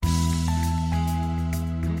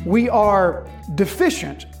We are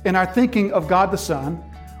deficient in our thinking of God the Son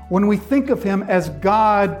when we think of Him as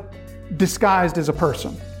God disguised as a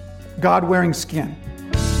person, God wearing skin.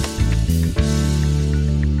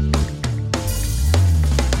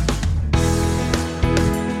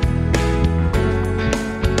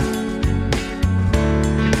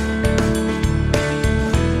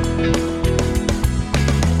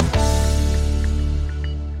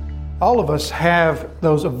 All of us have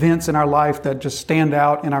those events in our life that just stand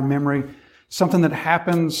out in our memory, something that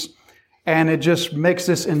happens and it just makes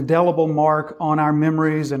this indelible mark on our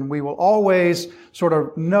memories, and we will always sort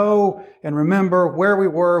of know and remember where we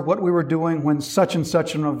were, what we were doing when such and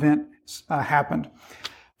such an event happened.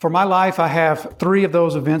 For my life, I have 3 of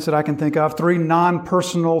those events that I can think of, 3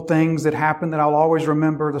 non-personal things that happened that I'll always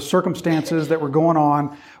remember, the circumstances that were going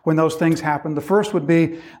on when those things happened. The first would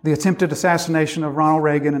be the attempted assassination of Ronald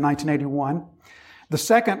Reagan in 1981. The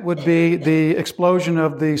second would be the explosion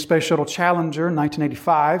of the Space Shuttle Challenger in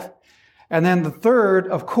 1985. And then the third,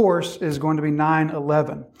 of course, is going to be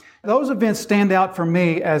 9/11. Those events stand out for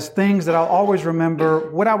me as things that I'll always remember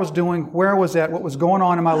what I was doing, where I was at, what was going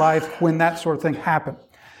on in my life when that sort of thing happened.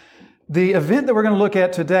 The event that we're going to look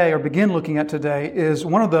at today, or begin looking at today, is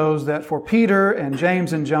one of those that for Peter and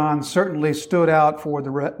James and John certainly stood out for the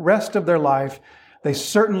rest of their life. They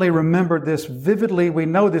certainly remembered this vividly. We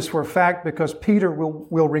know this for a fact because Peter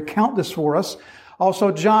will recount this for us.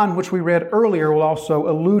 Also, John, which we read earlier, will also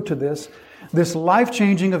allude to this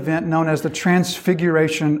life-changing event known as the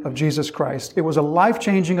Transfiguration of Jesus Christ. It was a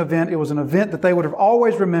life-changing event. It was an event that they would have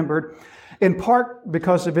always remembered, in part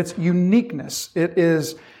because of its uniqueness. It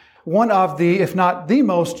is one of the, if not the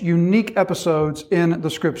most unique episodes in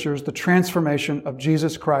the Scriptures, the transformation of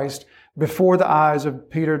Jesus Christ before the eyes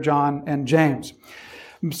of Peter, John, and James.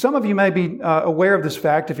 Some of you may be aware of this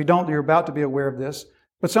fact. If you don't, you're about to be aware of this.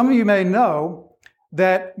 But some of you may know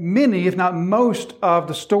that many, if not most, of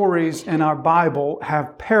the stories in our Bible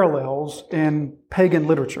have parallels in pagan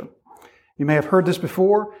literature. You may have heard this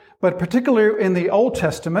before, but particularly in the Old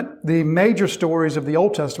Testament, the major stories of the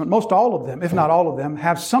Old Testament, most all of them, if not all of them,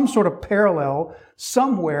 have some sort of parallel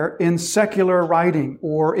somewhere in secular writing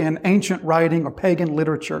or in ancient writing or pagan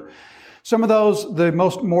literature. Some of those, the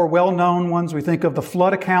more well-known ones, we think of the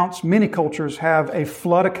flood accounts. Many cultures have a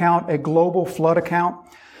flood account, a global flood account.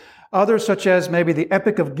 Others, such as maybe the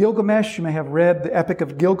Epic of Gilgamesh. You may have read the Epic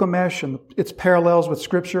of Gilgamesh and its parallels with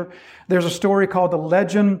Scripture. There's a story called the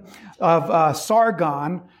Legend of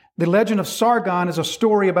Sargon. The Legend of Sargon is a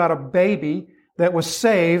story about a baby that was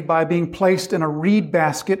saved by being placed in a reed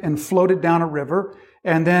basket and floated down a river.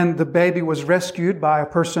 And then the baby was rescued by a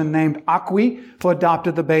person named Akwi, who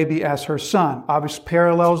adopted the baby as her son. Obvious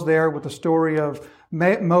parallels there with the story of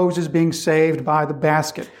Moses being saved by the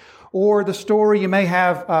basket. Or the story, you may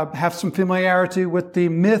have some familiarity with the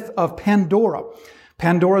myth of Pandora.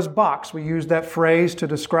 Pandora's box. We use that phrase to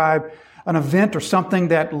describe an event or something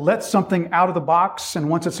that lets something out of the box, and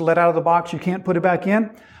once it's let out of the box, you can't put it back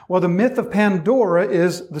in. Well, the myth of Pandora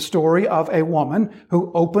is the story of a woman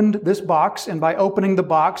who opened this box, and by opening the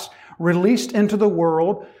box, released into the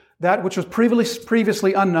world that which was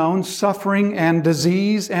previously unknown, suffering and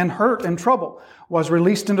disease and hurt and trouble was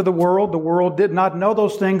released into the world. The world did not know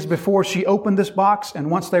those things before she opened this box,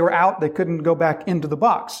 and once they were out, they couldn't go back into the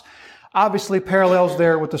box. Obviously, parallels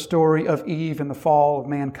there with the story of Eve and the fall of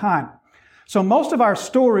mankind. So most of our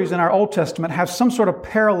stories in our Old Testament have some sort of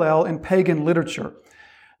parallel in pagan literature.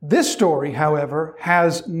 This story, however,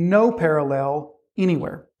 has no parallel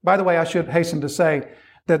anywhere. By the way, I should hasten to say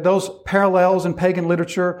that those parallels in pagan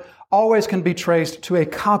literature always can be traced to a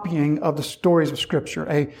copying of the stories of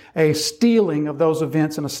Scripture, a stealing of those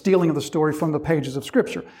events and a stealing of the story from the pages of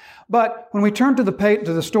Scripture. But when we turn to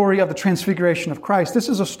the story of the Transfiguration of Christ, this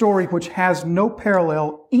is a story which has no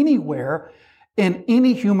parallel anywhere in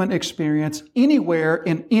any human experience, anywhere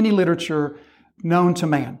in any literature known to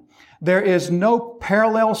man. There is no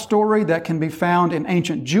parallel story that can be found in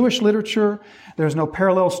ancient Jewish literature. There's no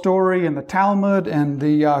parallel story in the Talmud and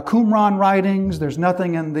the Qumran writings. There's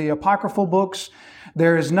nothing in the apocryphal books.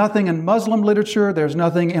 There is nothing in Muslim literature. There's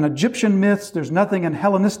nothing in Egyptian myths. There's nothing in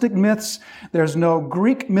Hellenistic myths. There's no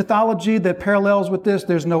Greek mythology that parallels with this.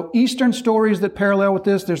 There's no Eastern stories that parallel with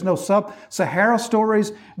this. There's no sub-Sahara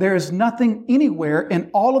stories. There is nothing anywhere in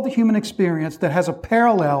all of the human experience that has a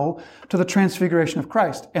parallel to the Transfiguration of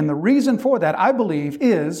Christ. And the reason for that, I believe,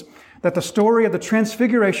 is that the story of the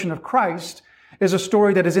Transfiguration of Christ is a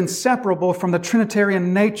story that is inseparable from the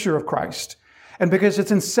Trinitarian nature of Christ. And because it's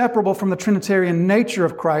inseparable from the Trinitarian nature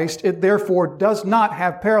of Christ, it therefore does not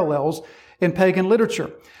have parallels in pagan literature.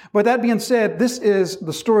 But that being said, this is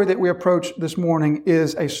the story that we approach this morning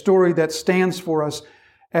is a story that stands for us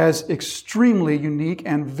as extremely unique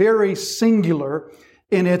and very singular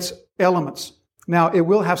in its elements. Now, it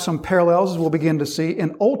will have some parallels, as we'll begin to see,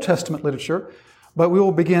 in Old Testament literature, but we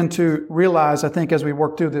will begin to realize, I think, as we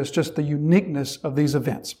work through this, just the uniqueness of these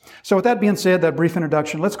events. So with that being said, that brief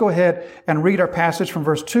introduction, let's go ahead and read our passage from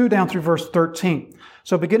verse 2 down through verse 13.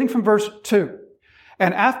 So beginning from verse 2.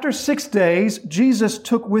 And after 6 days, Jesus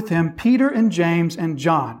took with him Peter and James and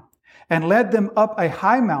John, and led them up a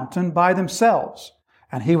high mountain by themselves.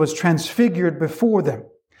 And he was transfigured before them.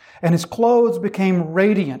 And his clothes became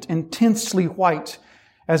radiant, intensely white,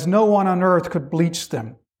 as no one on earth could bleach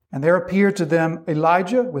them. And there appeared to them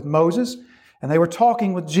Elijah with Moses, and they were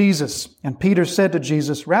talking with Jesus. And Peter said to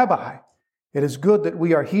Jesus, Rabbi, it is good that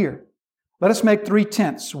we are here. Let us make 3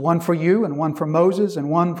 tents, one for you, and one for Moses, and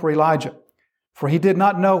one for Elijah. For he did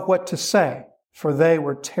not know what to say, for they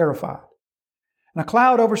were terrified. And a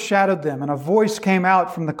cloud overshadowed them, and a voice came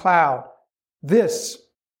out from the cloud. This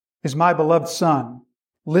is my beloved Son.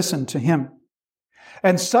 Listen to him.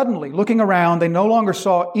 And suddenly, looking around, they no longer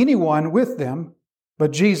saw anyone with them,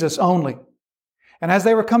 but Jesus only. And as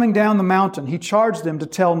they were coming down the mountain, he charged them to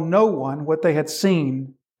tell no one what they had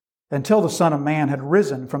seen until the Son of Man had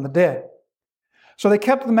risen from the dead. So they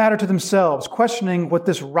kept the matter to themselves, questioning what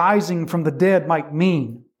this rising from the dead might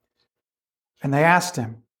mean. And they asked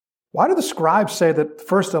him, why do the scribes say that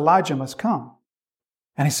first Elijah must come?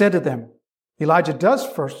 And he said to them, Elijah does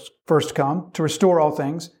first come to restore all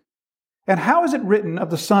things. And how is it written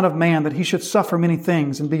of the Son of Man that he should suffer many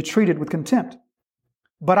things and be treated with contempt?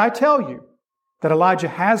 But I tell you that Elijah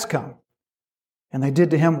has come, and they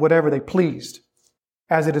did to him whatever they pleased,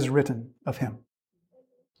 as it is written of him.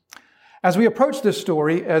 As we approach this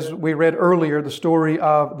story, as we read earlier, the story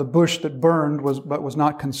of the bush that burned but was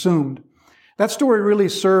not consumed, that story really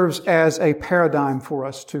serves as a paradigm for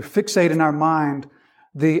us to fixate in our mind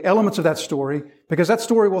the elements of that story, because that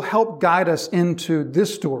story will help guide us into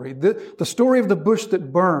this story. The story of the bush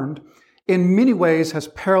that burned in many ways has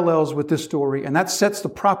parallels with this story, and that sets the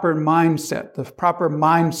proper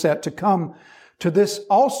mindset to come to this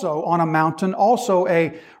also on a mountain, also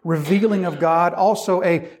a revealing of God, also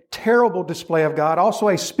a terrible display of God, also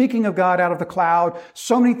a speaking of God out of the cloud,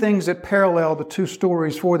 so many things that parallel the two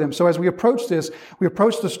stories for them. So as we approach this, we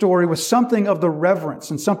approach the story with something of the reverence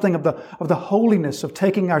and something of the holiness of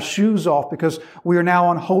taking our shoes off because we are now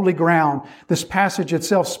on holy ground. This passage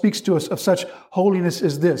itself speaks to us of such holiness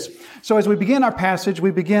as this. So as we begin our passage,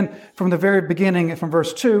 we begin from the very beginning from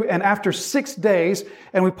verse 2, and after 6 days,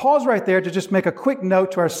 and we pause right there to just make a quick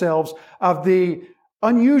note to ourselves of the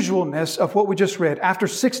unusualness of what we just read. After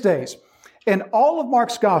 6 days. In all of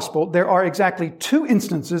Mark's gospel, there are exactly 2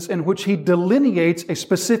 instances in which he delineates a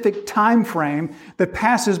specific time frame that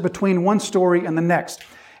passes between one story and the next.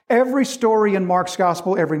 Every story in Mark's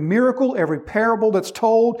gospel, every miracle, every parable that's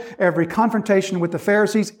told, every confrontation with the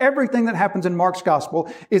Pharisees, everything that happens in Mark's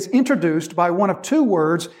gospel is introduced by one of 2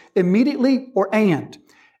 words, immediately or and,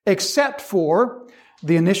 except for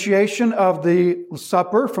the initiation of the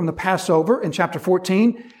supper from the Passover in chapter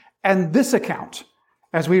 14, and this account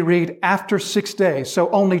as we read after 6 days. So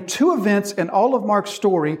only 2 events in all of Mark's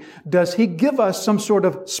story does he give us some sort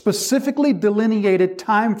of specifically delineated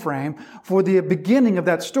time frame for the beginning of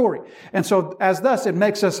that story. And so as thus, it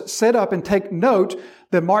makes us sit up and take note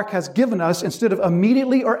that Mark has given us, instead of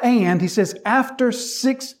immediately or and, he says after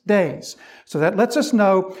 6 days. So that lets us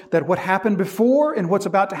know that what happened before and what's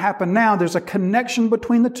about to happen now, there's a connection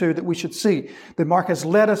between the two that we should see. That Mark has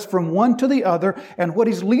led us from one to the other, and what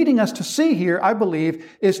he's leading us to see here, I believe,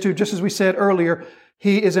 is to, just as we said earlier,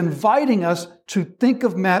 he is inviting us to think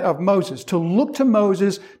of Moses, to look to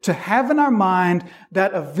Moses, to have in our mind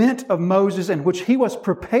that event of Moses in which he was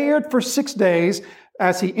prepared for 6 days.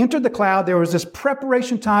 As he entered the cloud, there was this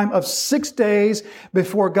preparation time of 6 days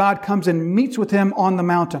before God comes and meets with him on the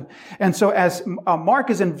mountain. And so as Mark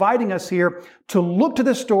is inviting us here to look to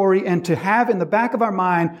this story and to have in the back of our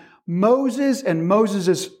mind Moses and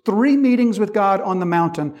Moses' 3 meetings with God on the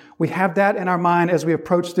mountain. We have that in our mind as we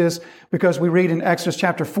approach this, because we read in Exodus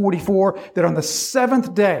chapter 44 that on the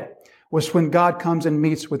 7th day was when God comes and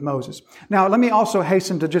meets with Moses. Now, let me also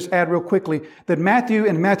hasten to just add real quickly that Matthew,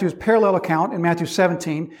 in Matthew's parallel account in Matthew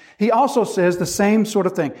 17, he also says the same sort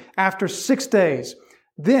of thing. After 6 days,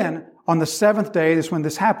 then on the 7th day is when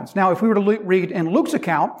this happens. Now, if we were to read in Luke's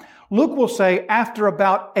account, Luke will say after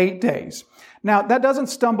about 8 days. Now, that doesn't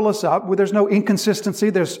stumble us up. There's no inconsistency.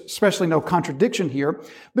 There's especially no contradiction here,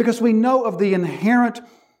 because we know of the inherent,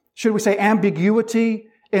 should we say, ambiguity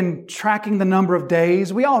in tracking the number of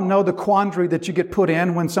days. We all know the quandary that you get put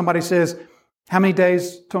in when somebody says, how many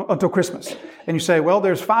days until Christmas? And you say, well,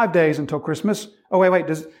 there's 5 days until Christmas. Oh, wait,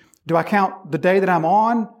 Do I count the day that I'm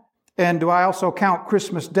on? And do I also count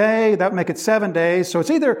Christmas Day? That would make it 7 days. So it's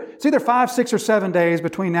either 5, 6, or 7 days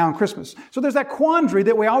between now and Christmas. So there's that quandary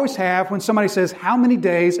that we always have when somebody says, how many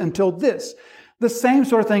days until this? The same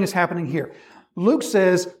sort of thing is happening here. Luke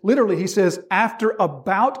says, literally, he says, after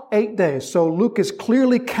about 8 days. So Luke is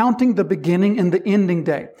clearly counting the beginning and the ending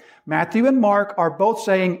day. Matthew and Mark are both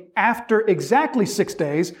saying after exactly 6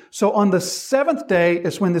 days. So on the 7th day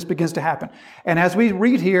is when this begins to happen. And as we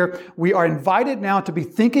read here, we are invited now to be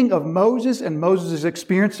thinking of Moses and Moses'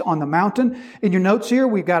 experience on the mountain. In your notes here,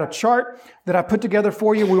 we've got a chart that I put together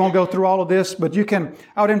for you. We won't go through all of this, but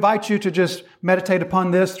I would invite you to just meditate upon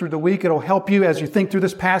this through the week. It'll help you as you think through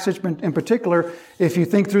this passage. In particular, if you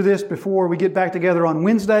think through this before we get back together on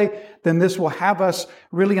Wednesday, then this will have us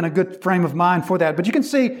really in a good frame of mind for that. But you can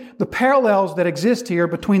see the parallels that exist here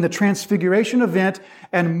between the Transfiguration event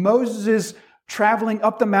and Moses' traveling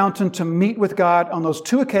up the mountain to meet with God on those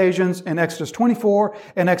two occasions in Exodus 24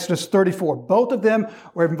 and Exodus 34. Both of them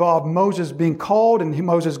were involved Moses being called, and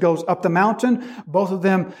Moses goes up the mountain. Both of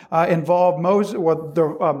them involve Moses.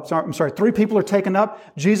 Three people are taken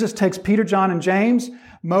up. Jesus takes Peter, John, and James.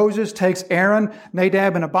 Moses takes Aaron,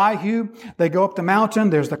 Nadab, and Abihu. They go up the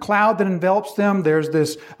mountain. There's the cloud that envelops them. There's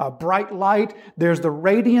this bright light. There's the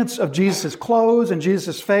radiance of Jesus' clothes and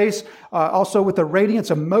Jesus' face. Also with the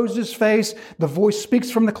radiance of Moses' face. The voice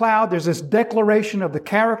speaks from the cloud. There's this declaration of the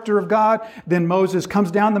character of God. Then Moses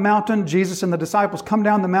comes down the mountain. Jesus and the disciples come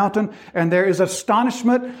down the mountain. And there is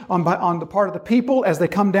astonishment on the part of the people as they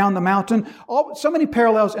come down the mountain. So many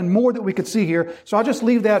parallels and more that we could see here. So I'll just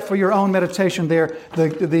leave that for your own meditation there.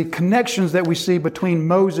 The connections that we see between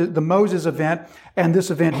the Moses event and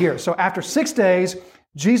this event here. So after 6 days,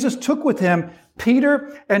 Jesus took with him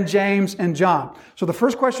Peter and James and John. So the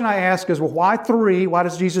first question I ask is, well, why 3? Why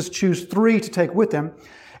does Jesus choose 3 to take with him?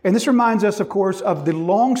 And this reminds us, of course, of the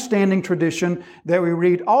long-standing tradition that we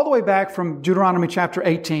read all the way back from Deuteronomy chapter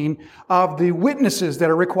 18 of the witnesses that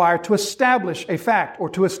are required to establish a fact or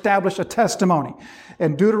to establish a testimony.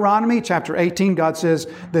 In Deuteronomy chapter 18, God says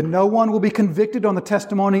that no one will be convicted on the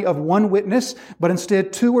testimony of one witness, but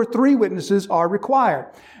instead 2 or 3 witnesses are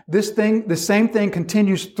required. The same thing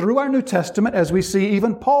continues through our New Testament, as we see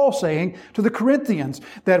even Paul saying to the Corinthians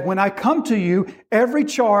that when I come to you, every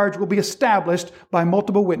charge will be established by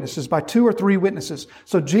multiple witnesses, by 2 or 3 witnesses.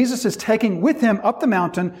 So Jesus is taking with him up the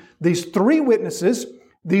mountain these 3 witnesses.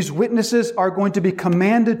 These witnesses are going to be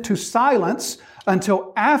commanded to silence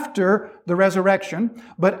until after the resurrection.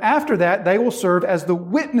 But after that, they will serve as the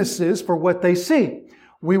witnesses for what they see.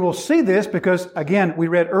 We will see this because, again, we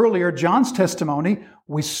read earlier John's testimony.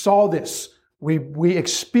 We saw this. We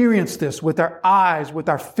experienced this with our eyes, with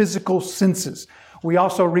our physical senses. We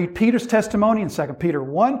also read Peter's testimony in 2 Peter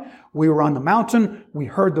 1. We were on the mountain. We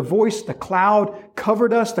heard the voice. The cloud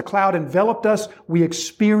covered us. The cloud enveloped us. We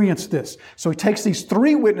experienced this. So he takes these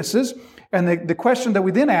 3 witnesses. And the question that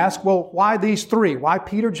we then ask, well, why these 3? Why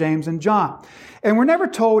Peter, James, and John? And we're never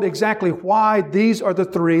told exactly why these are the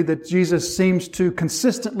 3 that Jesus seems to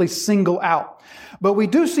consistently single out. But we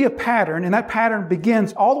do see a pattern, and that pattern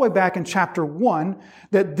begins all the way back in chapter 1,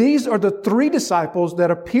 that these are the 3 disciples that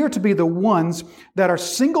appear to be the ones that are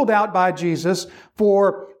singled out by Jesus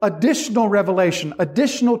for additional revelation,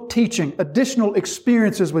 additional teaching, additional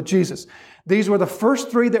experiences with Jesus. These were the first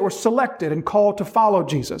 3 that were selected and called to follow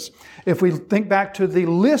Jesus. If we think back to the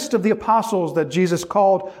list of the apostles that Jesus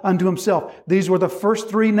called unto himself, these were the first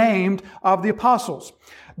 3 named of the apostles.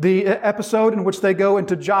 The episode in which they go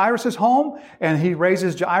into Jairus' home and he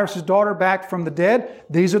raises Jairus' daughter back from the dead,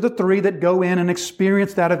 these are the 3 that go in and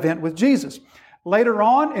experience that event with Jesus. Later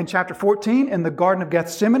on in chapter 14 in the Garden of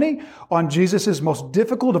Gethsemane, on Jesus' most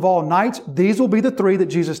difficult of all nights, these will be the 3 that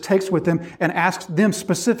Jesus takes with him and asks them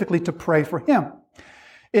specifically to pray for him.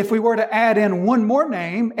 If we were to add in one more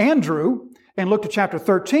name, Andrew, and look to chapter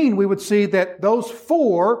 13, we would see that those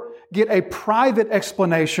 4 get a private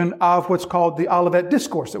explanation of what's called the Olivet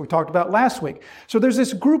Discourse that we talked about last week. So there's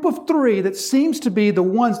this group of 3 that seems to be the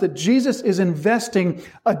ones that Jesus is investing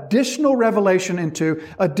additional revelation into,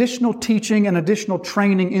 additional teaching and additional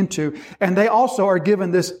training into. And they also are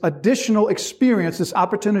given this additional experience, this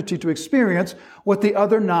opportunity to experience what the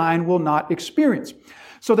other 9 will not experience.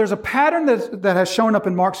 So there's a pattern that has shown up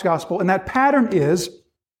in Mark's gospel, and that pattern is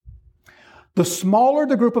the smaller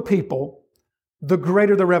the group of people, the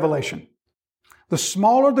greater the revelation. The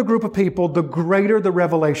smaller the group of people, the greater the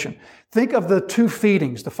revelation. Think of the 2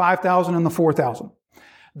 feedings, the 5,000 and the 4,000.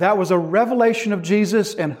 That was a revelation of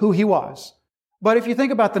Jesus and who he was. But if you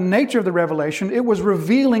think about the nature of the revelation, it was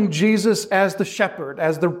revealing Jesus as the shepherd,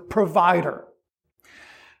 as the provider,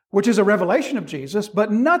 which is a revelation of Jesus,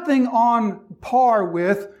 but nothing on par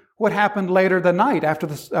with what happened later the night after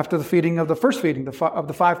the feeding of the first feeding of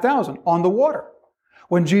the 5,000 on the water.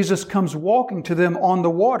 When Jesus comes walking to them on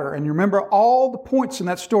the water. And you remember all the points in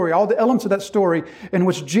that story, all the elements of that story in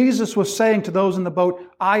which Jesus was saying to those in the boat,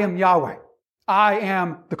 I am Yahweh. I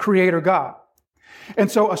am the Creator God.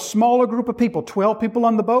 And so a smaller group of people, 12 people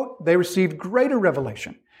on the boat, they received greater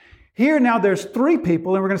revelation. Here now there's 3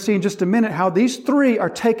 people, and we're going to see in just a minute how these 3 are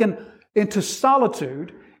taken into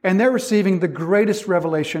solitude, and they're receiving the greatest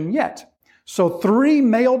revelation yet. So 3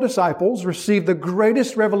 male disciples received the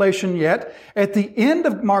greatest revelation yet. At the end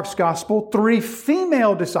of Mark's gospel, 3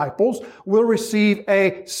 female disciples will receive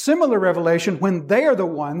a similar revelation when they are the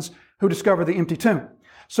ones who discover the empty tomb.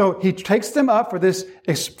 So he takes them up for this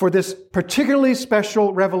particularly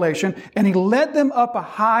special revelation, and he led them up a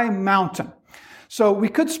high mountain. So we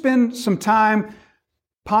could spend some time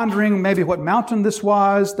pondering maybe what mountain this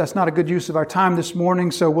was. That's not a good use of our time this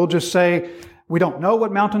morning, so we'll just say we don't know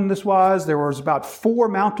what mountain this was. There was about 4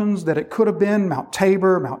 mountains that it could have been: Mount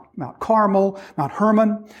Tabor, Mount Carmel, Mount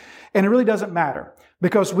Hermon. And it really doesn't matter,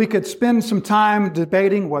 because we could spend some time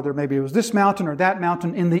debating whether maybe it was this mountain or that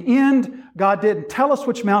mountain. In the end, God didn't tell us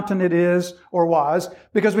which mountain it is or was,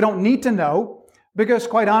 because we don't need to know. Because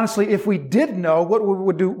quite honestly, if we did know, what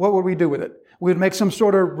would we do with it? We would make some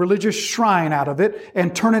sort of religious shrine out of it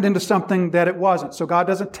and turn it into something that it wasn't. So God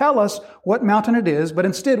doesn't tell us what mountain it is, but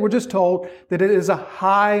instead we're just told that it is a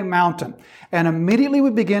high mountain. And immediately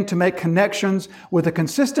we begin to make connections with a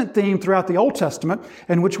consistent theme throughout the Old Testament,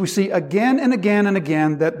 in which we see again and again and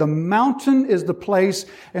again that the mountain is the place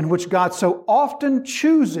in which God so often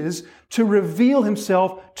chooses to reveal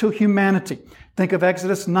himself to humanity. Think of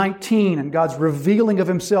Exodus 19 and God's revealing of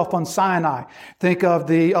himself on Sinai. Think of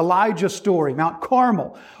the Elijah story, Mount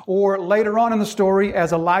Carmel. Or later on in the story,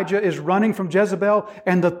 as Elijah is running from Jezebel,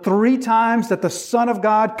 and the 3 times that the Son of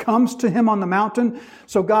God comes to him on the mountain.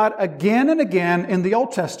 So God again and again in the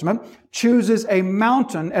Old Testament chooses a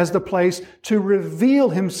mountain as the place to reveal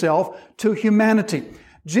himself to humanity.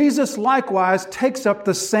 Jesus likewise takes up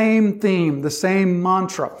the same theme, the same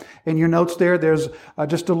mantra. In your notes there's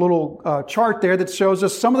just a little chart there that shows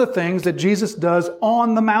us some of the things that Jesus does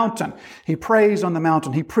on the mountain. He prays on the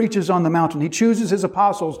mountain. He preaches on the mountain. He chooses his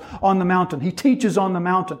apostles on the mountain. He teaches on the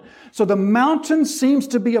mountain. So the mountain seems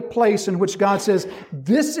to be a place in which God says,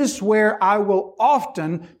 this is where I will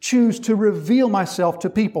often choose to reveal myself to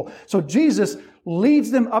people. So Jesus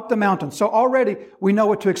leads them up the mountain. So already we know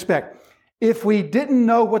what to expect. If we didn't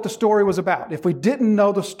know what the story was about, if we didn't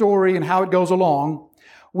know the story and how it goes along,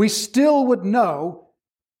 we still would know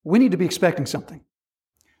we need to be expecting something.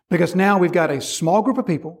 Because now we've got a small group of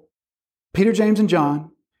people, Peter, James, and John,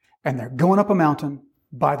 and they're going up a mountain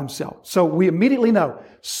by themselves. So we immediately know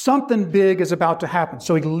something big is about to happen.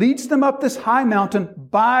 So he leads them up this high mountain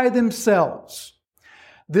by themselves.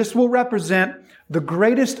 This will represent the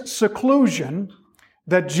greatest seclusion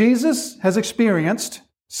that Jesus has experienced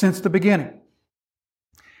since the beginning.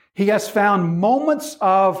 He has found moments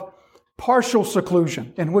of partial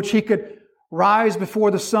seclusion in which he could rise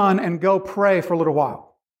before the sun and go pray for a little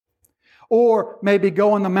while. Or maybe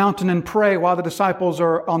go on the mountain and pray while the disciples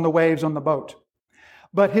are on the waves on the boat.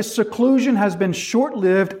 But his seclusion has been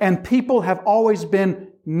short-lived, and people have always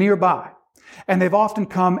been nearby. And they've often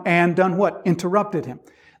come and done what? Interrupted him.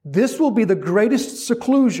 This will be the greatest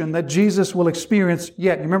seclusion that Jesus will experience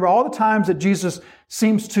yet. You remember all the times that Jesus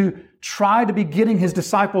seems to try to be getting his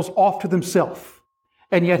disciples off to themselves.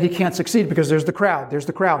 And yet he can't succeed because there's the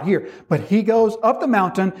crowd here. But he goes up the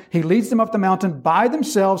mountain, he leads them up the mountain by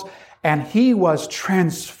themselves, and he was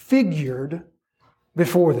transfigured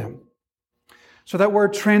before them. So that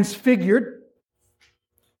word transfigured,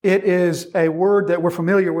 it is a word that we're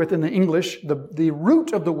familiar with in the English. The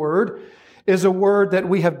root of the word is a word that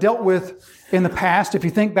we have dealt with in the past. If you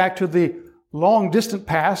think back to the long distant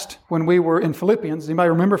past when we were in Philippians. Anybody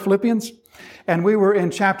remember Philippians? And we were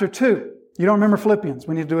in chapter 2. You don't remember Philippians.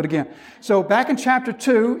 We need to do it again. So back in chapter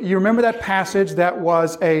 2, you remember that passage that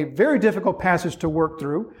was a very difficult passage to work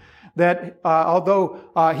through. That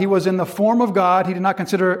although he was in the form of God, he did not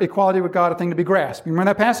consider equality with God a thing to be grasped. You remember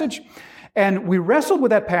that passage? And we wrestled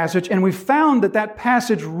with that passage, and we found that that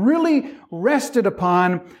passage really rested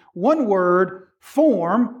upon one word,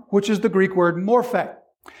 form, which is the Greek word morphe.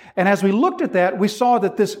 And as we looked at that, we saw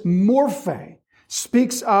that this morphe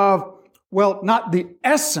speaks of, well, not the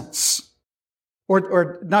essence,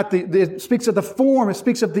 or not it speaks of the form, it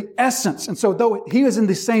speaks of the essence. And so though he is in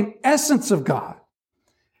the same essence of God,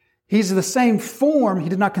 he's in the same form, he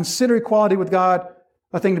did not consider equality with God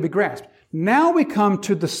a thing to be grasped. Now we come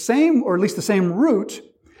to the same, or at least the same root,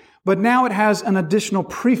 but now it has an additional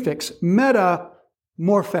prefix,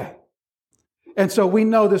 metamorphe. And so we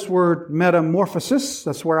know this word metamorphosis.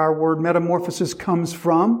 That's where our word metamorphosis comes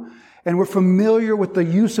from. And we're familiar with the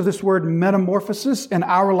use of this word metamorphosis in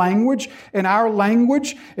our language. In our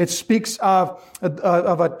language, it speaks of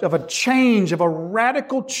a change, of a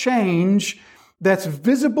radical change that's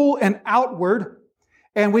visible and outward.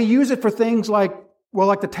 And we use it for things like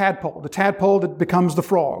the tadpole that becomes the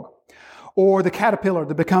frog, or the caterpillar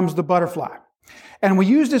that becomes the butterfly. And we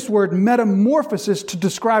use this word metamorphosis to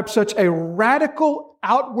describe such a radical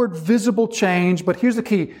outward visible change. But here's the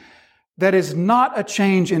key. That is not a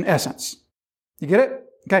change in essence. You get it?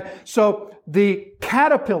 Okay. So the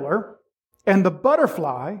caterpillar and the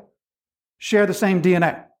butterfly share the same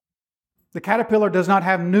DNA. The caterpillar does not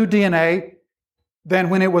have new DNA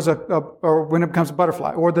than when it was or when it becomes a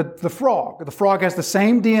butterfly, or the frog. The frog has the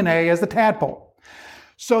same DNA as the tadpole.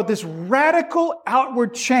 So this radical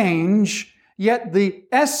outward change, yet the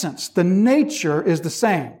essence, the nature is the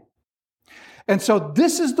same. And so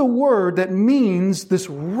this is the word that means this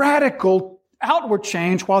radical outward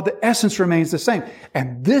change while the essence remains the same.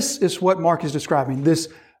 And this is what Mark is describing, this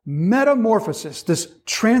metamorphosis, this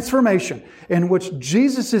transformation in which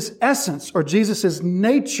Jesus' essence or Jesus'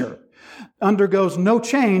 nature undergoes no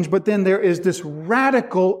change, but then there is this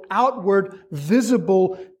radical outward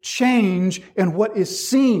visible change in what is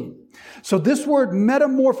seen. So this word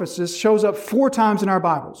metamorphosis shows up 4 times in our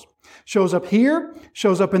Bibles. Shows up here,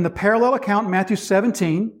 shows up in the parallel account in Matthew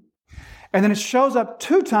 17, and then it shows up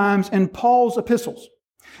 2 times in Paul's epistles.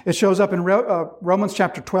 It shows up in Romans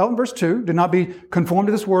chapter 12 and verse 2. Do not be conformed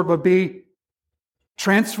to this world, but be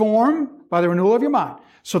transformed by the renewal of your mind.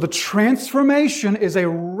 So the transformation is a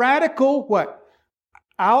radical, what?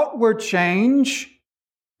 Outward change,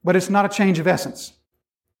 but it's not a change of essence.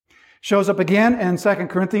 Shows up again in 2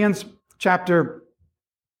 Corinthians chapter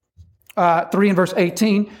 3 and verse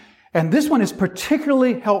 18. And this one is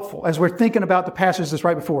particularly helpful as we're thinking about the passage that's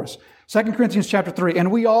right before us. 2 Corinthians chapter 3.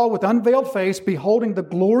 And we all, with unveiled face, beholding the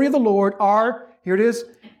glory of the Lord, are, here it is,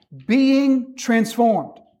 being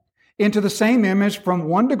transformed into the same image from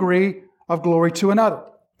one degree of glory to another.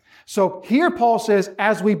 So here Paul says,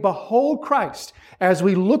 as we behold Christ, as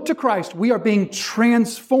we look to Christ, we are being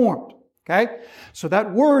transformed. Okay? So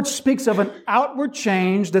that word speaks of an outward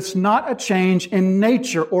change that's not a change in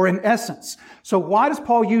nature or in essence. So why does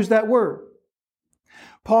Paul use that word?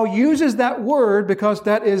 Paul uses that word because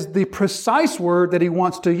that is the precise word that he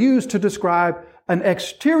wants to use to describe an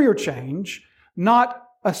exterior change, not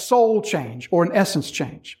a soul change or an essence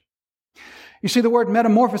change. You see, the word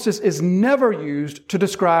metamorphosis is never used to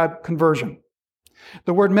describe conversion.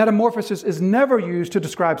 The word metamorphosis is never used to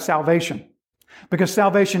describe salvation. Because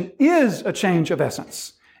salvation is a change of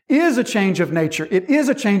essence, is a change of nature, it is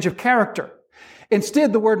a change of character.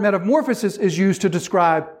 Instead, the word metamorphosis is used to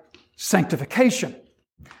describe sanctification.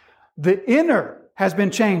 The inner has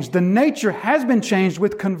been changed. The nature has been changed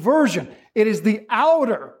with conversion. It is the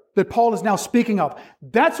outer that Paul is now speaking of.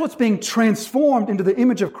 That's what's being transformed into the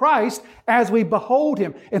image of Christ as we behold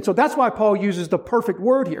Him. And so that's why Paul uses the perfect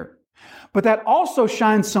word here. But that also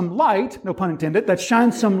shines some light, no pun intended, that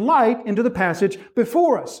shines some light into the passage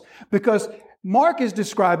before us. Because Mark is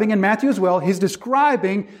describing, and Matthew as well, he's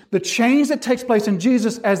describing the change that takes place in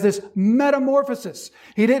Jesus as this metamorphosis.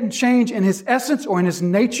 He didn't change in His essence or in His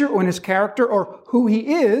nature or in His character or who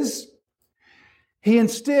He is. He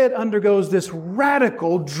instead undergoes this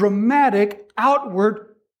radical, dramatic,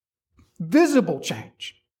 outward, visible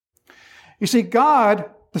change. You see,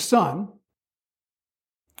 God, the Son,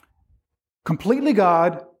 completely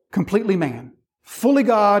God, completely man. Fully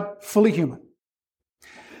God, fully human.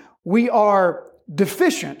 We are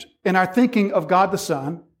deficient in our thinking of God the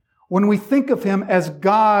Son when we think of Him as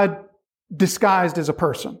God disguised as a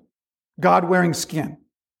person. God wearing skin.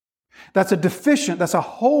 That's a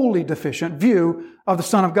wholly deficient view of the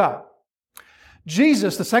Son of God.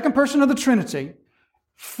 Jesus, the second person of the Trinity,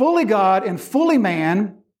 fully God and fully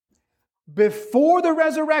man, before the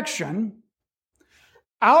resurrection,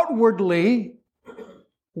 outwardly,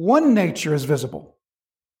 one nature is visible.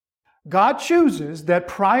 God chooses that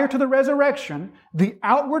prior to the resurrection, the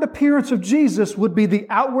outward appearance of Jesus would be the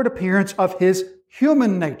outward appearance of His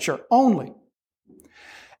human nature only.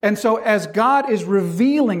 And so as God is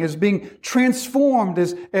revealing, as being transformed,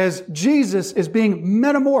 as Jesus is being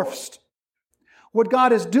metamorphosed, what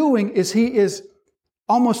God is doing is He is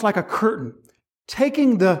almost like a curtain,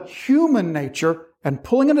 taking the human nature and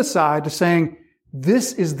pulling it aside to saying,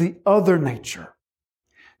 this is the other nature.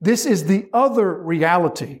 This is the other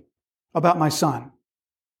reality about my Son.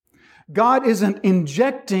 God isn't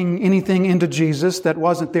injecting anything into Jesus that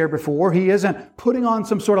wasn't there before. He isn't putting on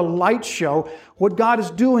some sort of light show. What God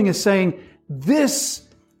is doing is saying, this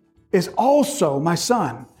is also my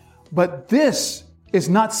son. But this is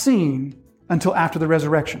not seen until after the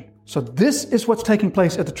resurrection. So this is what's taking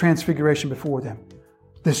place at the transfiguration before them.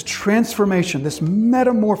 This transformation, this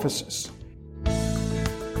metamorphosis